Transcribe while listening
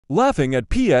Laughing at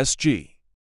PSG.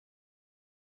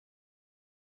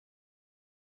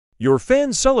 Your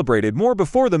fans celebrated more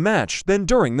before the match than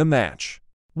during the match.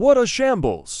 What a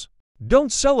shambles! Don't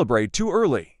celebrate too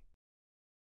early.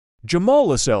 Jamal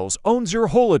Lascelles owns your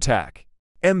whole attack.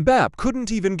 Mbappe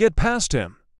couldn't even get past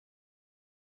him.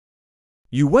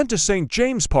 You went to St.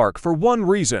 James Park for one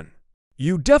reason.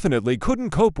 You definitely couldn't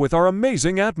cope with our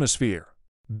amazing atmosphere.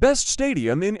 Best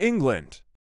stadium in England.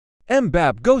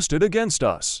 Mbappe ghosted against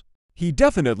us. He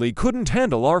definitely couldn't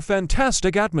handle our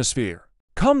fantastic atmosphere.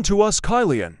 Come to us,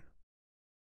 Kylian.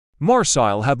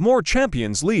 Marseille have more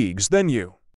Champions Leagues than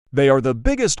you. They are the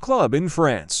biggest club in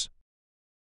France.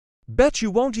 Bet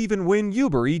you won't even win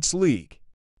Uber Eats League.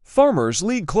 Farmers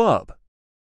League Club.